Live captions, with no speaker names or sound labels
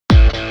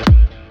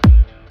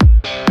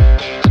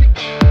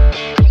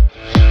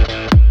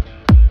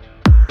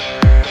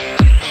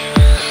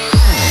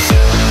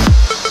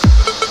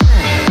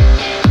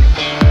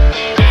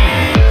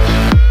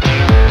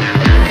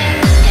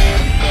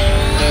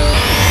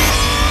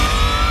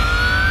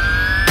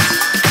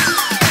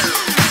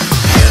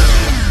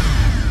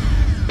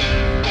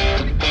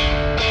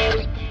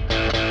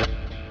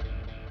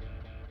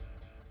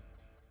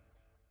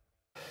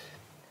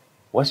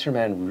Western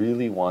man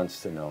really wants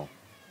to know,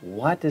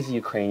 what is a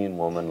Ukrainian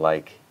woman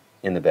like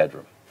in the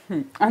bedroom?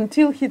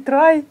 Until he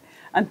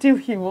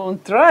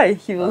won't try,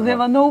 he will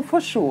never know for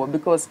sure,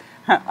 because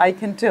I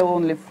can tell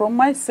only from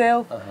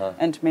myself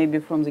and maybe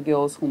from the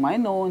girls whom I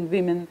know and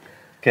women.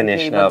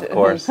 Kanishna, of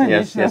course.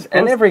 Yes, yes.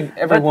 And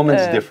every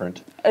woman's different.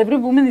 Every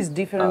woman is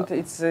different.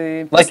 It's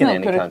a like personal in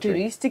any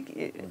characteristic,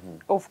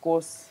 of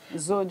course,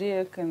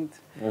 zodiac and.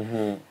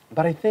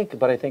 But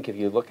I think if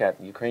you look at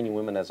Ukrainian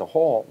women as a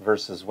whole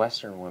versus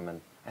Western women,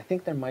 I think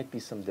there might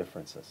be some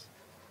differences.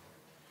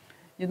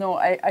 You know,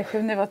 I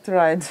have never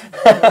tried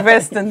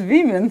Western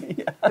women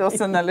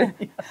personally,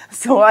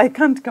 so I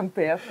can't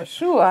compare for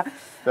sure.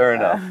 Fair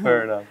enough, fair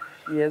enough.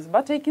 Yes,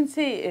 but I can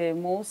say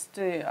most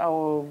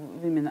our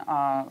women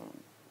are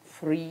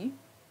free,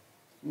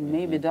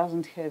 maybe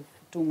doesn't have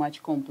too much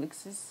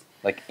complexes.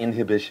 Like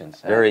inhibitions,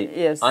 very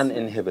yes.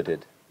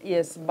 uninhibited.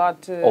 Yes,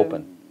 but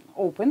open.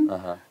 Open.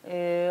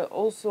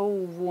 Also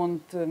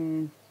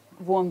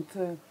want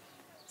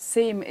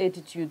same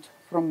attitude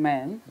from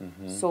men,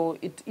 so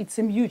it's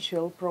a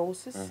mutual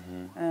process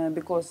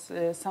because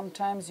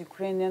sometimes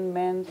Ukrainian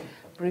men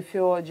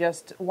prefer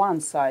just one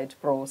side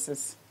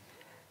process.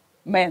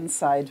 Man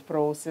side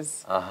process,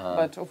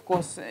 but of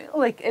course,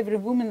 like every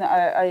woman,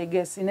 I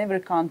guess in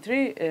every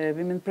country,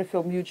 women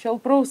prefer mutual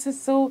process.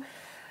 So,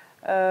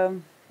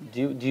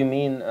 do you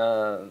mean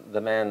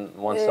the man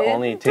wants to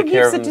only take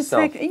care of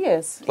himself,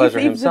 yes,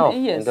 pleasure himself,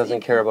 yes, and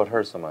doesn't care about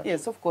her so much?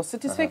 Yes, of course,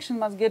 satisfaction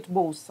must get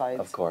both sides,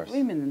 of course,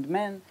 women and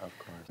men. Of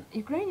course,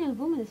 Ukrainian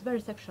woman is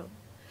very sexual,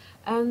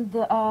 and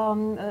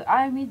I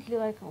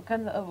immediately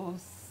can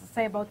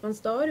say about one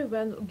story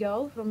when a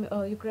girl from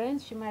Ukraine,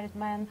 she married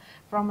man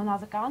from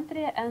another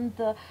country, and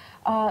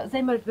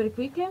they married very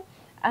quickly,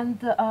 and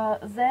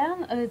then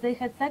they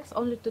had sex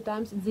only 2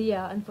 times in the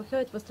year, and for her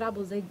it was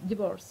trouble, they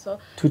divorced. So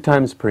 2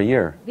 times per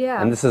year.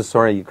 Yeah. And this is,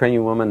 sorry,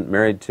 Ukrainian woman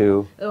married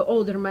to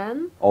older man.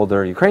 Older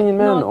Ukrainian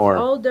man or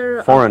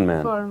older foreign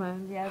man? Foreign man,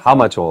 yes. How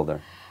much older?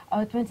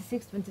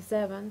 26,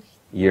 27.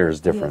 Years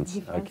difference.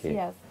 Yes, difference, okay.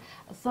 Yes.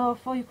 So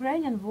for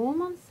Ukrainian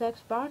woman, sex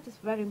part is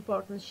very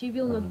important. She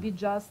will not be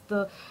just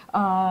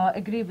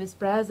agree with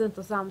present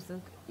or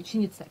something. She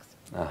needs sex.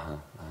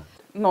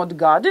 Not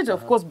guarded,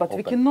 of course, but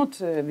we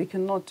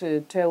cannot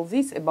tell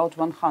this about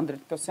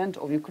 100%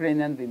 of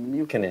Ukrainian women.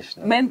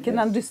 Men can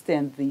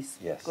understand this,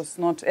 because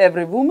not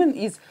every woman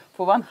is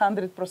for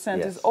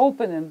 100% is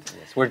open and.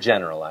 Yes, we're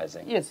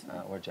generalizing. Yes,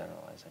 we're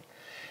generalizing.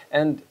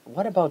 And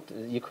what about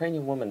the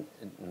Ukrainian woman?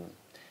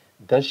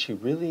 Does she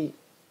really?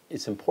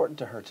 It's important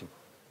to her to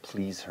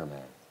please her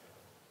man.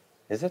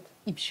 Is it?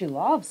 If she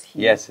loves him.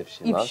 Yes, if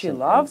she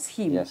loves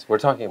him. Yes,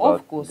 we're talking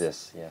about this.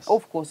 Yes.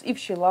 Of course, if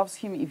she loves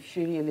him, if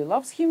she really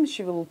loves him,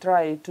 she will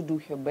try to do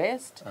her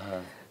best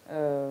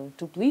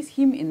to please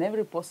him in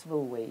every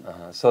possible way.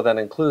 So that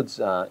includes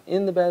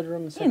in the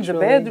bedroom, sexually? In the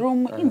bedroom,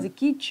 in the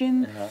kitchen,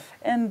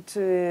 and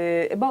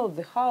about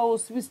the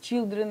house with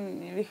children.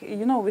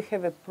 You know, we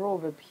have a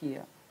proverb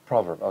here.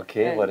 Proverb,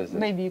 okay. What is it?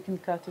 Maybe you can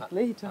cut it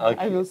later.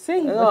 I will say,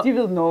 but you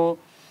will know.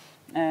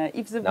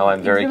 Now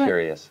I'm very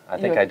curious. I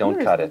think I don't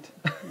cut it.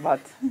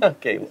 But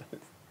okay.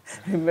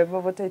 Remember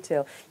what I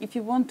tell. If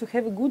you want to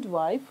have a good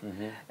wife,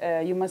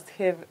 you must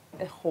have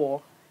a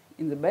whore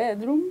in the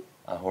bedroom.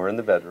 A whore in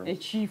the bedroom. A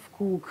chief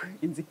cook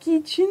in the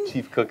kitchen.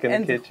 Chief cook in the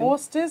kitchen. And the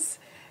hostess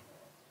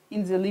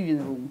in the living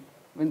room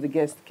when the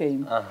guest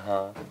came.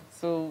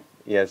 So.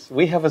 Yes,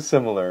 we have a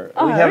similar.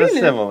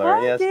 Really?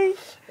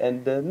 Yes.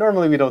 And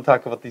normally we don't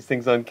talk about these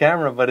things on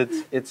camera, but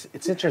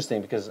it's interesting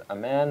because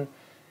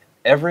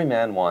every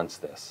man wants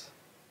this,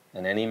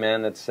 and any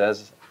man that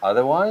says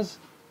otherwise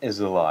is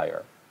a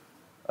liar.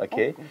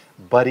 Okay,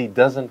 but he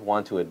doesn't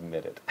want to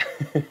admit it.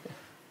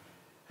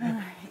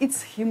 It's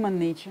human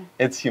nature.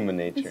 It's human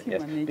nature.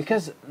 Yes,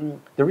 because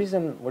the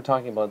reason we're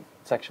talking about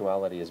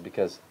sexuality is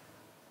because,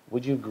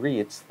 would you agree,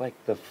 it's like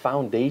the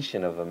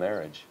foundation of a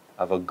marriage.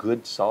 Of a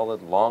good,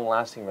 solid,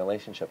 long-lasting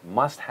relationship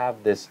must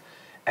have this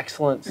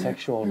excellent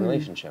sexual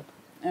relationship,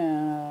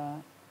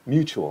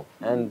 mutual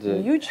and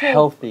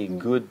healthy,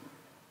 good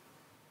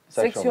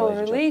sexual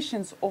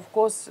relations. Of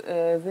course,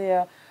 they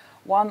are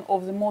one of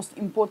the most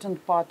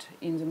important part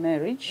in the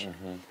marriage.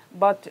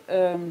 But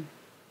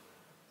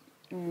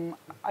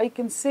I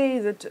can say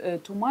that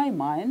to my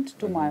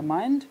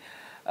mind,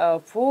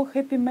 for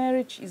happy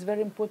marriage is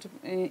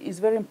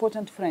very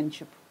important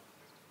friendship.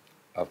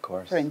 Of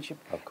course. Friendship.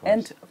 Of course.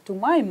 And to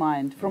my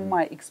mind, from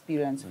my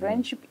experience,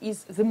 friendship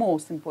is the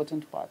most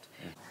important part.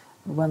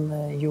 When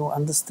you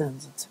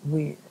understand that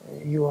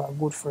you are a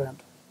good friend,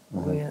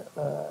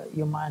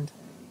 your mind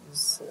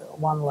is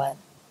one line,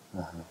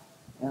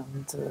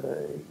 and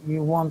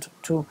you want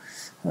to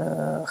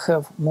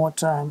have more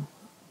time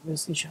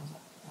with each other.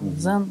 And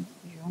then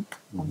you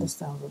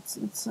understand that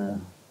it's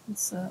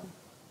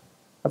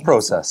a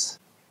process.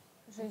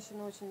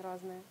 Женщины очень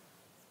разные.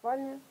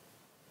 Спальня.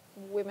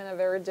 Women are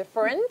very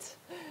different.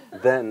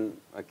 Then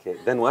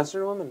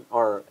Western women,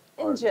 or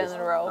in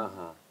general.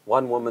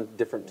 One woman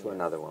different to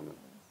another woman.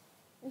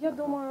 Я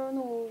думаю,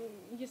 ну,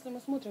 если мы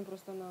смотрим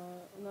просто на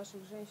наши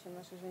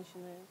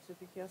женщины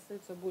все-таки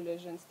остаются более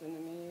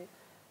женственными.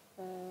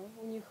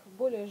 У них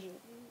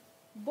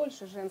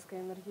больше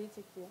женской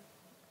энергетики.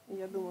 И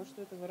я думаю,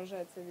 что это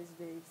выражается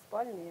везде, и в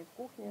спальне, и в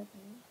кухне.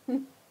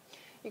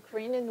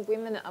 Ukrainian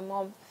women are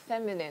more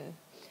feminine,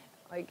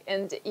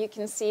 and you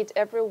can see it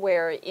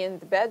everywhere, in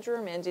the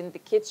bedroom and in the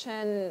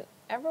kitchen,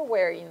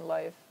 everywhere in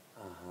life.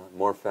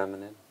 More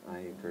feminine, I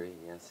agree,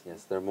 yes.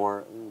 They're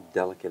more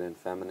delicate and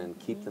feminine,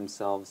 keep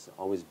themselves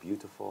always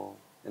beautiful.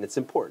 And it's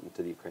important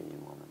to the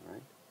Ukrainian woman,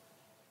 right?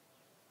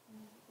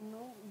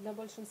 Ну, для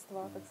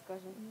большинства, так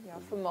скажем. Yeah,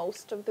 for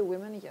most of the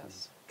women,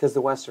 yes. Because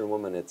the Western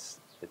woman,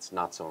 it's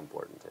not so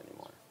important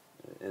anymore.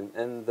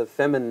 And the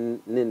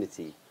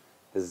femininity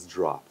has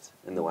dropped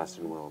in the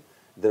Western world.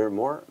 They're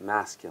more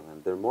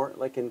masculine. They're more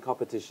like in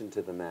competition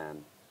to the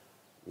man,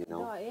 you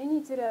know? Да, и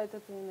они теряют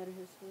эту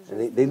энергию свою.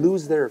 And they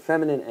lose their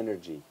feminine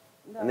energy.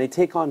 And they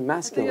take on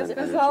masculine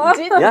energy.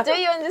 Do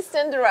you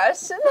understand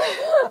Russian?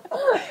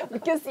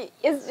 Because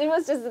it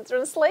was just a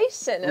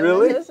translation.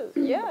 Really?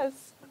 Yes.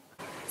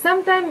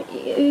 Sometimes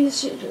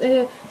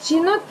she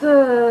not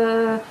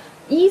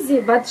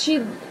easy, but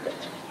she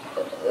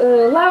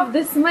love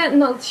this man.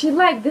 No, she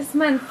like this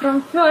man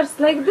from first.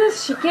 Like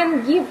this, she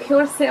can give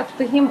herself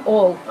to him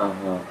all.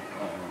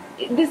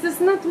 This does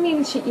not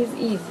mean she is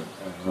easy.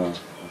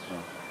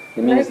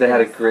 It means Like they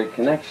had a this. great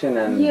connection,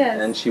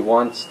 and she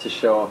wants to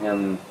show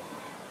him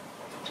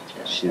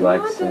she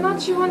likes him.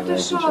 Not she want to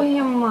show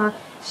him.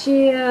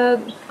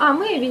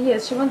 Maybe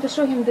yes, she want to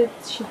show him that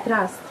she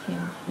trusts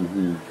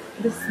him.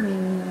 This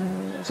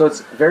mean. So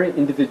it's very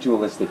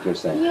individualistic, you're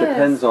saying. Yes.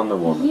 Depends on the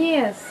woman.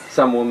 Yes.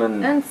 Some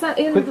women And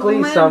quickly,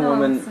 men some also.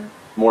 women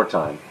more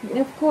time.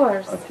 Of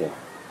course. Okay.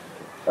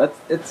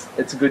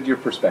 It's good your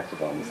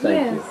perspective on this.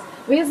 Thank you.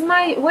 With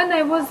when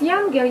I was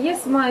younger,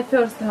 yes, my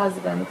first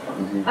husband.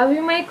 I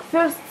will make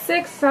first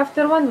sex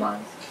after 1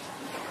 month,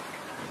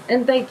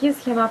 and I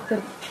kiss him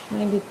after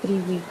maybe 3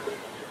 weeks.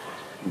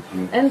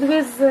 And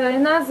with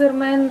another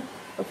man,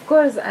 of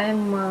course,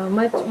 I'm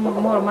much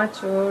more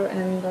mature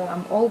and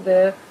I'm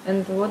older.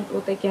 And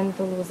what I can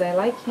tell is I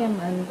like him,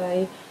 and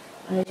I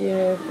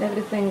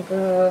everything.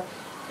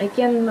 I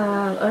can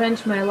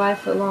arrange my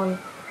life alone.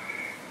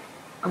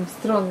 I'm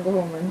strong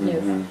woman,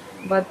 yes.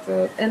 But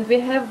and we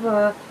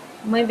have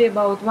maybe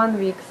about 1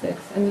 week sex,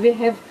 and we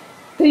have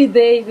 3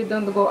 days we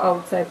don't go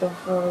outside of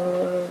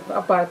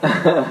apartment.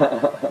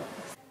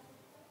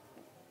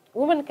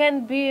 Woman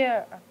can be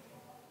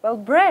well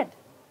bred,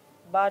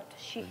 but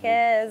she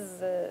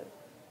has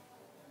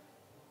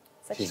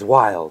such She's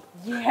wild.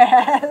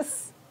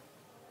 yes,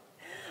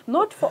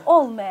 not for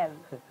all men,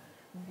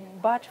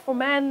 but for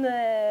men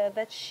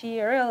that she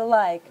really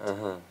liked.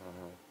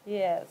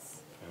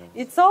 Yes.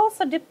 It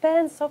also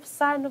depends of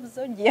sign of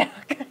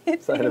zodiac.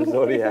 Sign of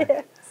zodiac.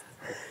 Yes,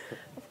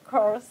 of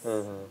course.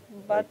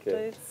 But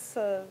Okay. it's.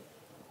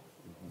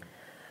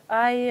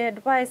 I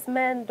advise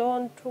men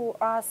don't to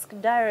ask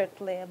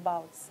directly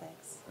about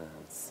sex.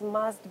 It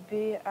must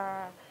be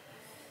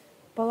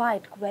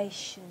polite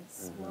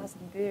questions. Must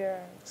be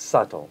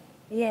Subtle.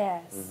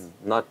 yes.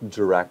 Not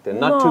direct and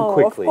No, not too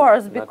quickly. of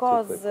course, Not too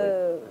because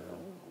quickly.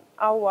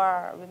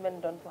 our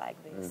women don't like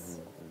this.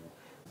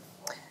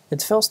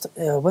 At first,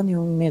 when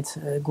you meet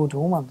a good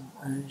woman,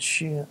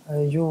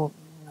 you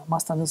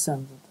must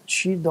understand that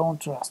she don't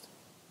trust,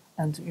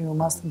 and you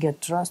must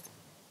get trust,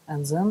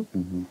 and then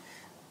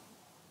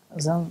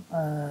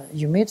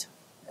you meet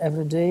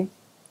every day.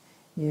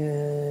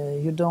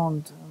 You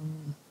don't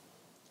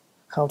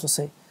how to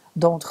say,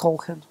 don't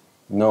hold hand.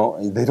 No,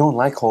 they don't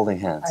like holding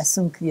hands. I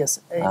think yes.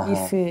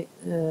 If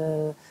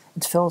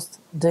at first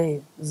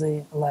day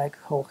they like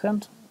hold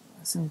hand,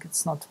 I think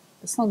it's not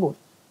good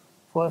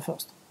for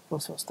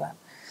first time.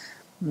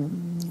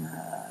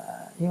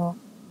 You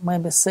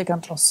maybe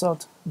second or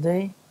third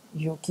day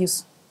you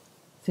kiss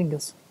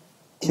fingers.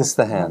 Kiss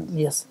the hand.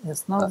 Yes,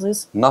 not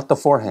this. Not the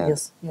forehand.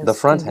 Yes, The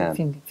front hand.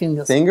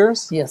 Fingers. Fingers?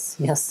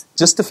 Yes.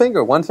 Just a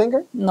finger, one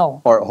finger?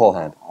 No. Or whole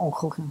hand? Oh,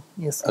 whole hand.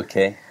 Yes.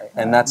 Okay.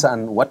 And that's on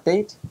what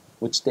date?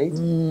 Which date?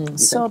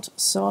 Third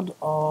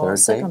or Third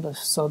second day? or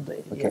third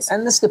day. Okay. Yes.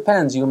 And this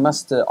depends. You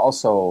must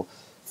also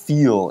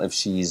feel if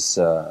she's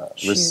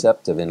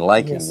receptive in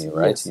liking Yes, you,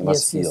 right? yes, you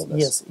must yes, feel yes,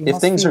 this. yes, you If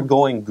must things feel. are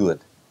going good,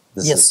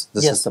 this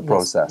is the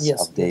process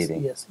yes, of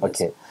dating. yes.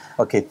 Okay.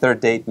 Okay. Third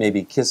date,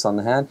 maybe kiss on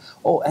the hand.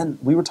 Oh, and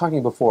we were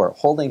talking before,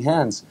 holding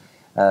hands.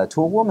 To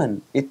a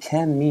woman, it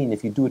can mean,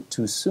 if you do it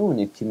too soon,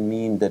 it can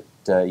mean that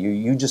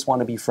you just want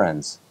to be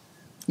friends.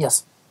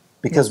 Yes.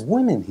 Because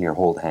women here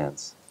hold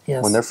hands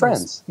Yes. when they're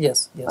friends.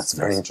 Yes. That's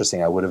very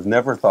interesting. I would have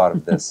never thought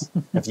of this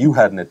if you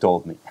hadn't have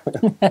told me.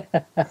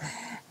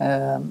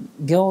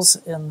 Girls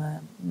in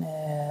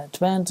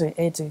 20,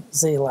 80,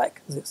 they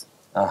like this.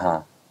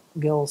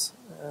 Girls.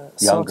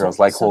 Young girls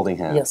like holding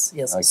hands.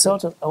 Yes. Okay.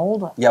 Sort of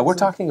older. Yeah,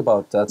 we're talking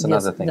about, that's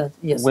another thing.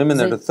 Women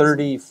that are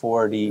 30,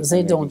 40. They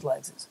and don't maybe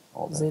like this.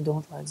 older. They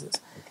don't like this.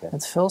 Okay.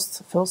 At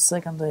first,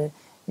 second day,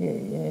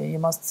 you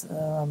must,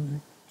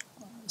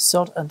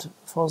 third and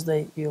fourth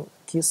day, you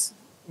kiss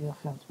your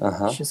hand.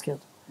 She's hand.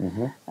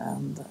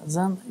 and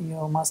then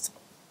you must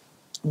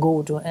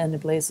go to any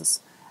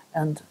places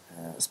and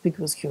speak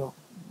with her,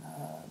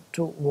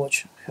 to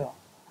watch her,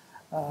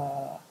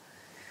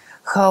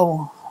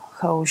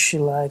 how she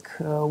like,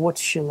 what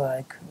she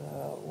like,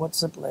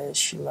 what's the place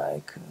she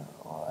like,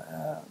 or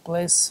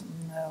place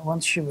when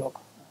she work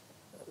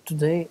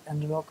today and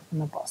work in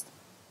the past.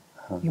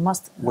 You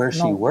must Where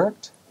she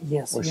worked?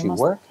 Yes. Where you she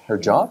must, worked? Her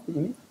job, you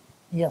mean?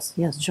 Yes,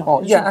 job.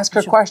 Oh, yeah, job, ask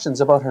her job.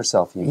 questions about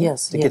herself, you mean?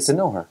 Yes, to get to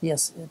know her.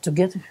 Yes, to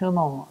get her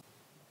know.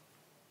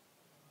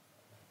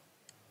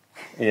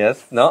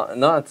 Yes, no,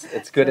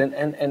 it's good,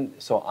 and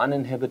so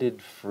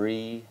uninhibited,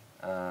 free.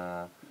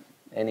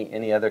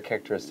 Any other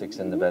characteristics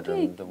in the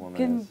bedroom the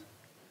woman is?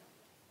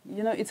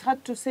 You know, it's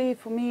hard to say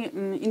for me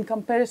in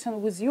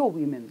comparison with your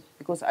women,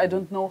 because I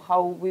don't know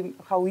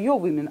how your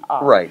women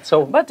are. Right.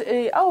 So, but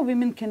our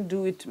women can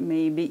do it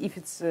maybe if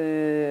it's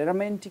a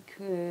romantic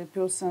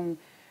person,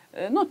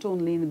 not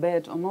only in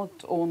bed or not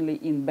only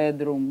in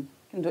bedroom,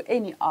 can do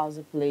any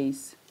other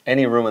place.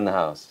 any room in the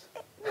house.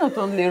 Not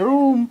only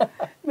room,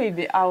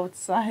 maybe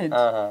outside.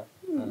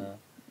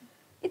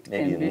 It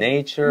Maybe can in be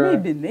nature.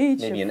 maybe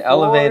nature, Maybe in forest,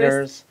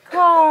 elevators.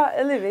 car,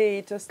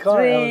 elevators,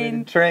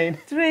 train, train.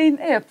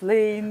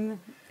 airplane,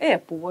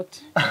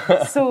 airport.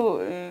 So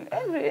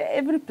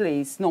every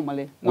place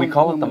normally. We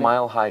call it the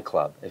Mile High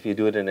Club if you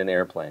do it in an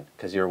airplane,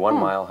 because you're 1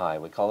 mile high.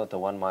 We call it the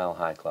 1 Mile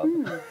High Club.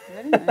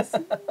 Very nice.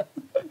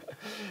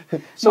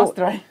 So, must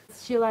try.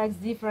 She likes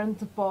different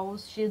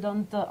pose. She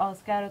don't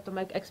scared to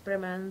make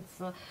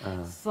experiments.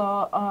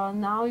 So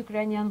now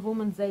Ukrainian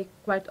women, they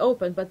quite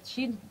open, but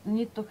she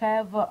need to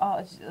have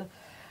a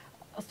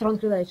strong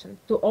relation.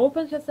 To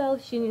open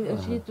herself, she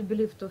need to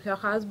believe to her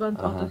husband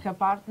or to her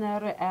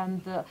partner,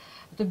 and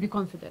to be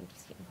confident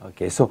with him.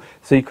 okay, so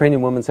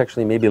Ukrainian woman's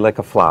actually maybe like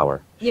a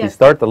flower. She Yes.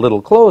 starts a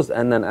little closed,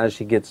 and then as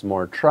she gets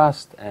more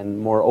trust and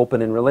more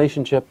open in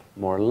relationship,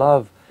 more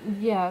love,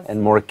 Yes. and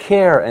more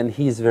care, and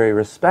he's very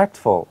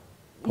respectful,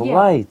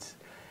 polite,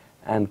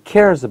 and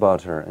cares about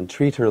her and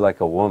treat her like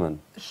a woman.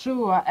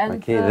 Sure. And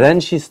Okay, then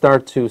she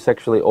starts to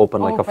sexually open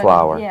like a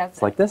flower. Yes.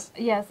 It's like this?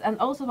 Yes, and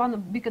also one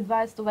big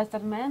advice to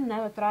Western men: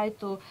 never try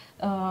to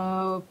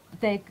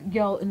take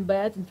girl in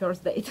bed in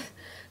first date.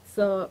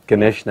 So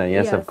Ganeshna,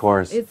 yes, of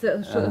course. It's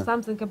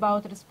something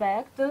about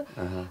respect,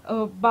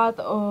 but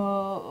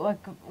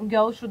like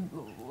girl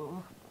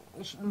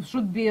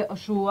should be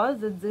sure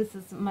that this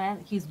is man,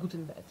 he's good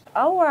in bed.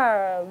 Our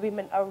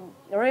women are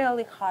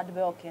really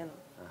hardworking,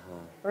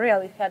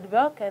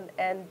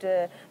 and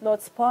not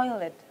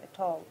spoiled at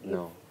all.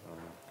 No.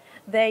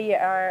 They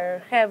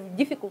have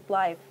difficult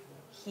life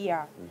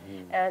here,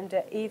 and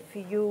if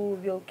you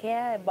will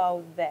care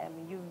about them,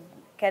 you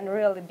can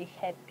really be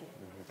happy.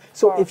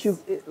 So if you,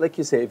 like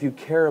you say, if you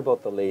care about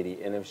the lady,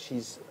 and if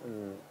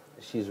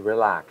she's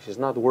relaxed,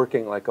 she's not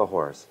working like a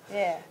horse.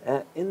 Yeah.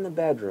 In the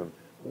bedroom,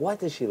 what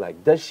is she like?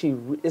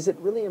 Is it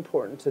really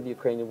important to the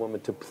Ukrainian woman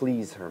to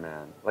please her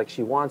man? Like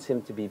she wants him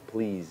to be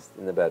pleased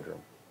in the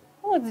bedroom?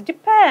 Oh, it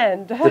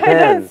depends.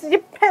 Depends. It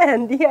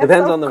depends. Yes,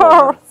 Depends of on the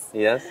course.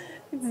 woman. Yes.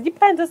 It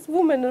depends on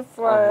woman of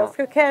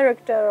her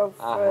character.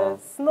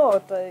 It's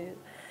not.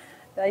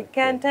 I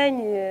can't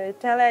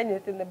tell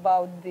anything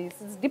about this.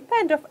 It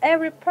depends of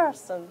every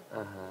person.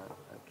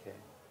 Okay.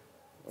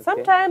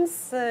 Sometimes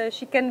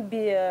she can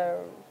be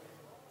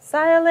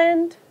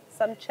silent.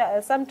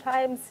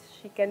 Sometimes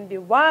she can be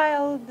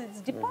wild. It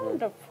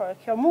depends of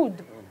her mood.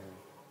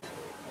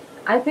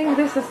 I think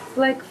this is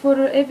like for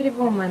every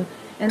woman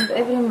and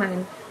every man,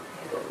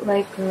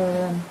 like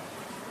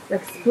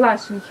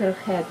splash in her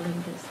head like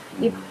this.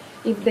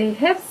 If they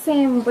have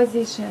same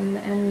position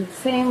and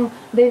same,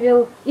 they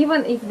will, even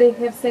if they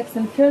have sex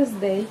on first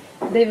day,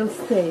 they will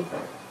stay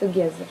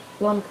together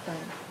long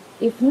time.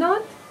 If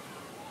not,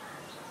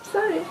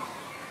 sorry.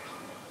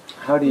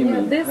 How do you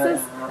mean? This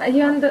is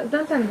you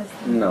don't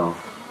understand. No.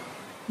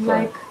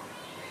 Like.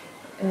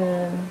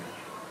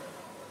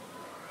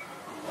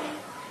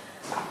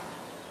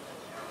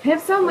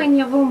 Have so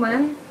many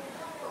women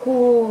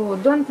who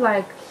don't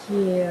like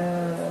he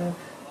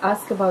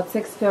ask about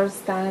sex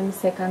first time,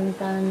 second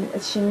time.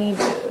 She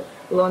needs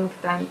long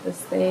time to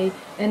stay,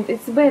 and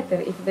it's better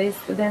if they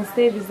then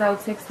stay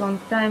without sex long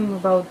time,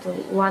 about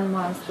 1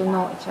 month, to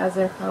know each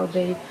other, how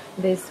they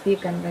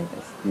speak and like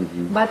this.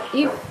 But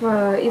if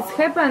it's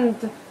happened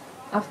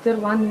after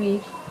 1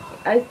 week,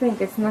 I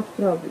think it's not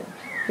problem,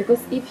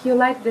 because if you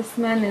like this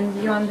man and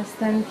you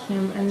understand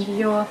him and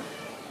you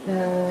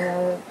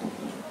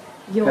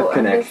have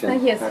connection.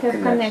 Yes, have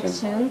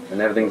connection. And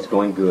everything's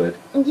going good.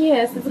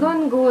 Yes, it's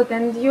going good,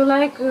 and you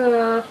like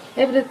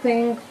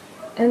everything,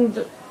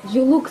 and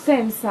you look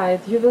same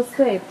side, you will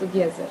stay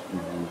together.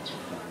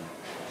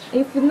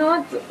 If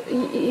not,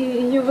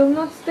 you will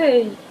not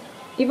stay,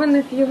 even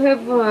if you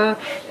have,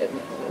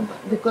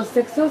 because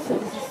sex also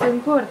is so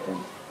important.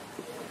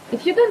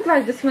 If you don't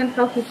like this man,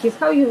 how he is,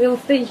 how you will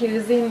stay here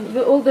with him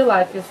all the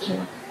life with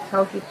him,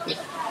 how he is.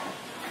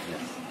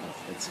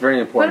 It's It's very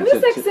For important me,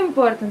 sex is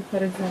important, for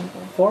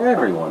example. for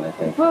everyone, I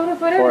think.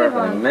 For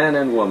everyone. Man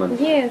and woman.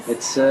 Yes.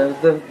 It's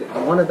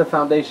one of the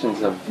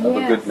foundations of a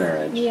Yes, good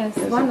marriage. yes,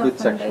 It's one a of good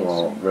sexual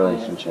foundation.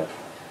 relationship.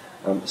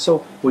 So,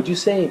 would you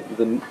say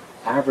the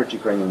average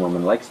Ukrainian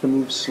woman likes to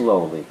move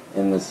slowly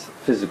in this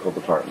physical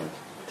department?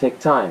 Take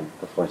time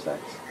before sex?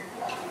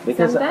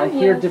 Because Sometimes,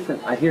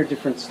 I hear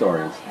different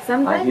stories.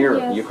 Sometimes, I hear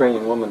yes.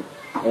 Ukrainian woman,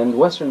 and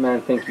Western men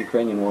think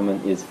Ukrainian woman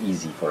is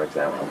easy, for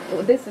example.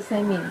 This is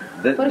I mean.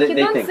 They- For they- he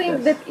they don't think think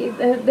this.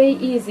 that they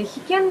easy.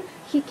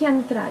 He can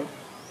try.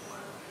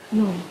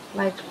 No,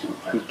 like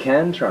He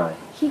can try.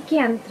 he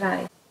can try.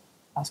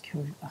 Ask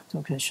her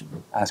a question.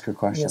 Ask her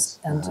questions. Yes,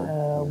 and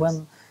when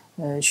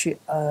she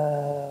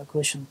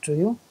question to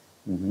you,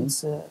 it's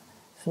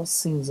first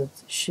thing that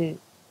she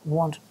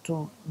want to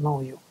know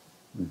you,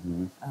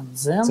 and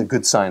then It's a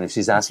good sign if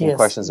she's asking yes,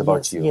 questions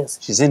about yes, you. Yes,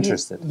 She's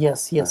interested. Yes,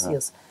 yes,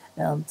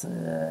 and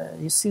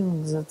you see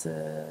that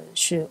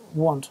she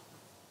want,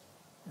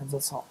 and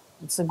that's all.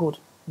 It's a good.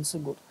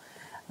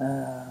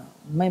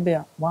 Maybe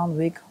 1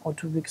 week or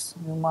 2 weeks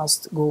you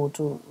must go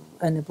to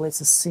any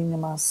places,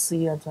 cinema,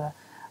 theater,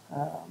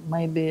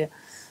 maybe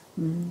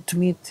to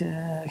meet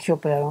her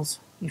parents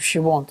if she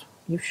want,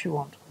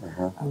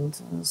 and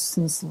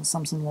since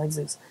something like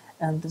this.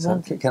 And So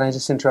then, can I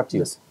just interrupt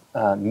you? Yes.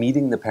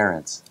 Meeting the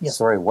parents. Yes.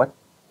 Sorry,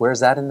 where is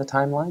that in the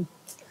timeline?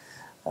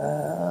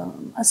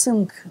 I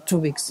think 2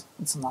 weeks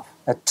it's enough.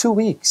 At 2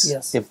 weeks.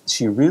 Yes. If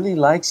she really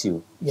likes you,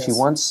 Yes. she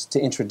wants to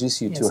introduce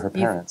you to Yes, her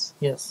parents.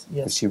 Yes, If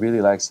yes, she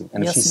really likes you. And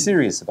if Yes, she's indeed.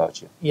 serious about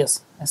you. yes.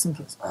 I think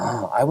yes.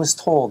 I was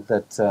told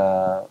that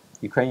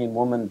Ukrainian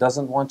woman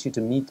doesn't want you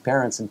to meet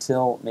parents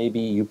until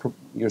maybe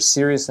you're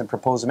serious and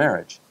propose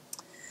marriage.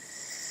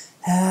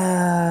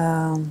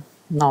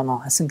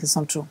 No, I think it's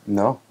not true.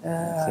 No?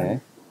 Okay.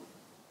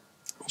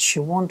 She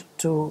want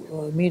to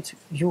meet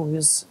you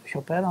with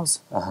her parents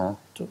Uh-huh.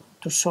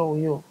 to show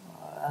you,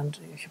 and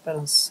her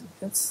parents.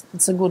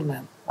 It's a good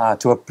man.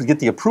 To get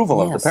the approval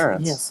of Yes, the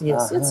parents.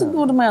 Yes, it's a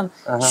good man.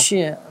 She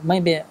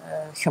maybe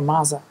her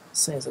mother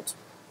says it.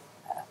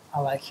 I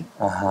like him.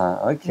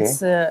 Okay.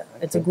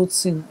 It's a good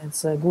scene.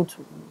 It's a good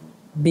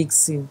big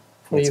scene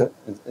for It's you.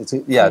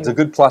 it's a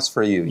good plus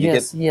for you. You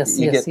Yes,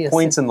 get yes,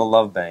 points in the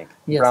love bank.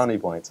 Yes.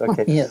 Brownie points.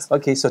 Okay. Yes.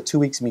 Okay, so 2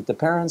 weeks meet the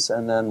parents,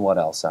 and then what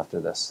else after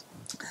this?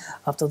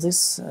 After this,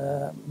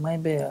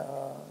 maybe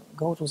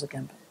go to the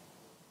camping.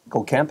 Go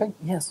camping?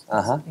 Yes.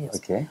 Yes.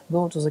 Okay.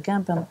 Go to the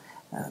camping,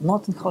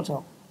 not in hotel.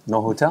 No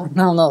hotel?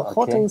 No, Okay.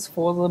 hotel is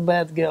for the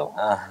bad girl.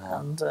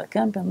 And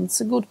camping, it's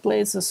a good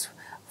places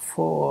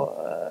for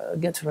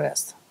get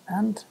rest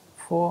and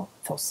for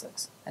first sex.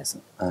 I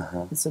think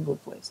it's a good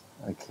place.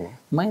 Okay.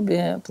 Maybe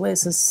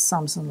places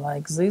something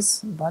like this,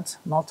 but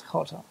not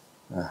hotel,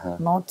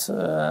 not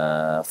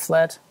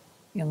flat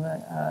in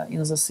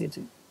the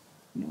city.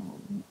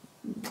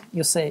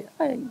 You say,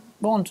 I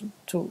want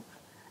to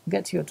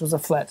get you to the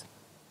flat.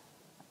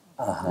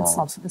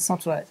 It's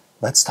not right.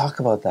 Let's talk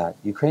about that.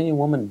 Ukrainian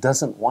woman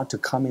doesn't want to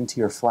come into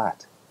your flat,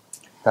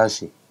 does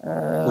she?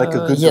 Like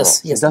a good yes,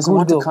 girl. She yes, doesn't good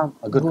want girl. to come.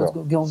 A good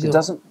girl. She girl.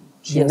 doesn't.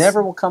 She Yes. never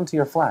will come to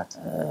your flat.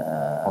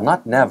 Well, not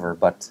never,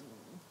 but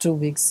 2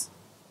 weeks,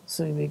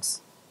 3 weeks.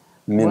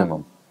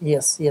 minimum.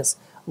 Yes.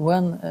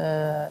 When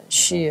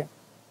she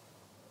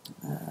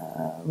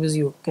with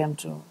you came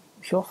to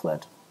her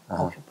flat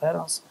or her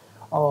parents,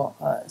 or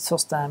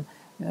first time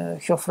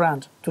her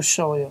friend to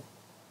show you,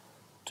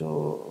 to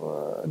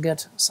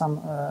get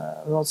some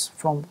words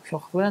from her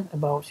friend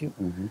about you,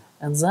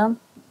 and then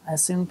I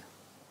think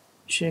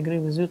she agree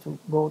with you to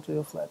go to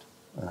your flat.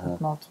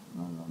 Not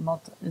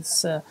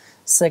it's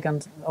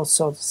second or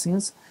third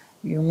since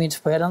you meet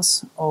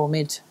parents or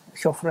meet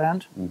her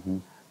friend.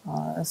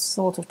 It's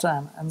a lot of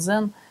time, and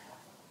then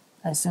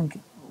I think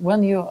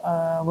when you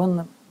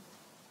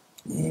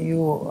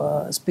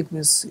speak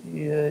with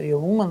your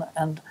woman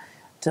and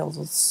tell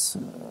us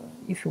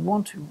if you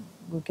want to,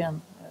 we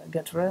can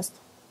get rest,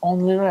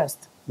 only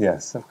rest,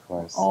 Yes, of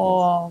course.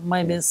 or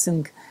maybe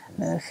think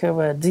have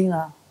a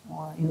dinner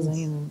in the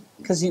evening.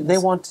 Because they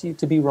want you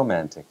to be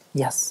romantic.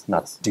 Yes.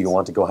 Not, do you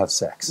want to go have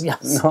sex?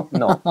 Yes.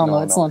 No,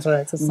 it's not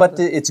right. But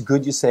it's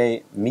good you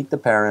say, meet the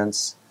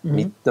parents,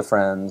 meet the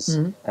friends,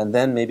 and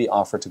then maybe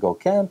offer to go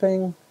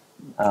camping,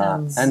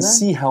 and then-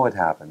 see how it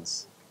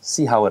happens.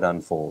 See how it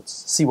unfolds.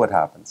 See what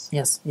happens.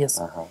 Yes.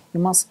 You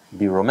must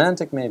Be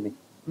romantic, maybe.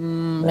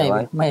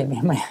 maybe.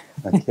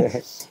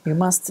 Okay. You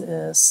must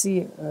see.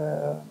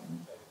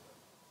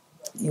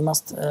 You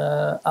must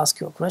ask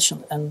your question,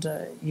 and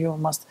you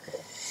must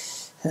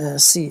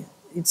see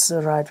it's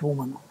the right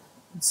woman.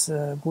 It's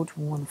a good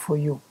woman for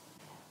you.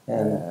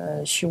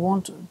 And She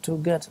want to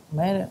get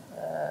married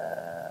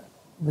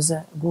with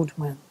a good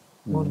man.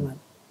 Good man.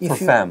 for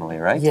family,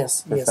 right? Yes.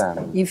 For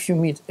family. If you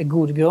meet a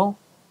good girl,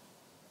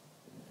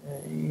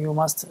 you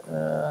must.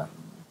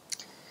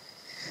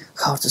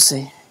 How to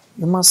say?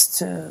 You must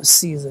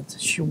see that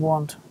she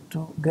want to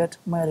get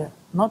married,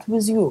 not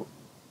with you.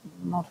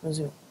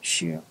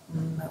 She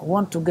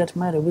want to get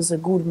married with a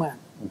good man.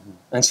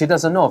 And she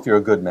doesn't know if you're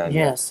a good man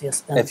yet.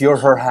 Yes. And If you're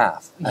her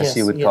half, as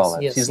she would call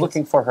it. yes, She's yes.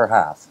 looking for her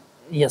half.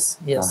 Yes,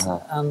 yes.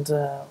 And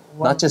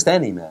Not just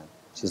any man.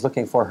 She's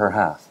looking for her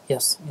half.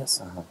 Yes,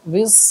 yes.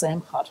 With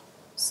same heart,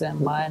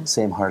 same mind.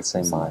 Same heart,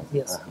 same mind.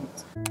 Yes.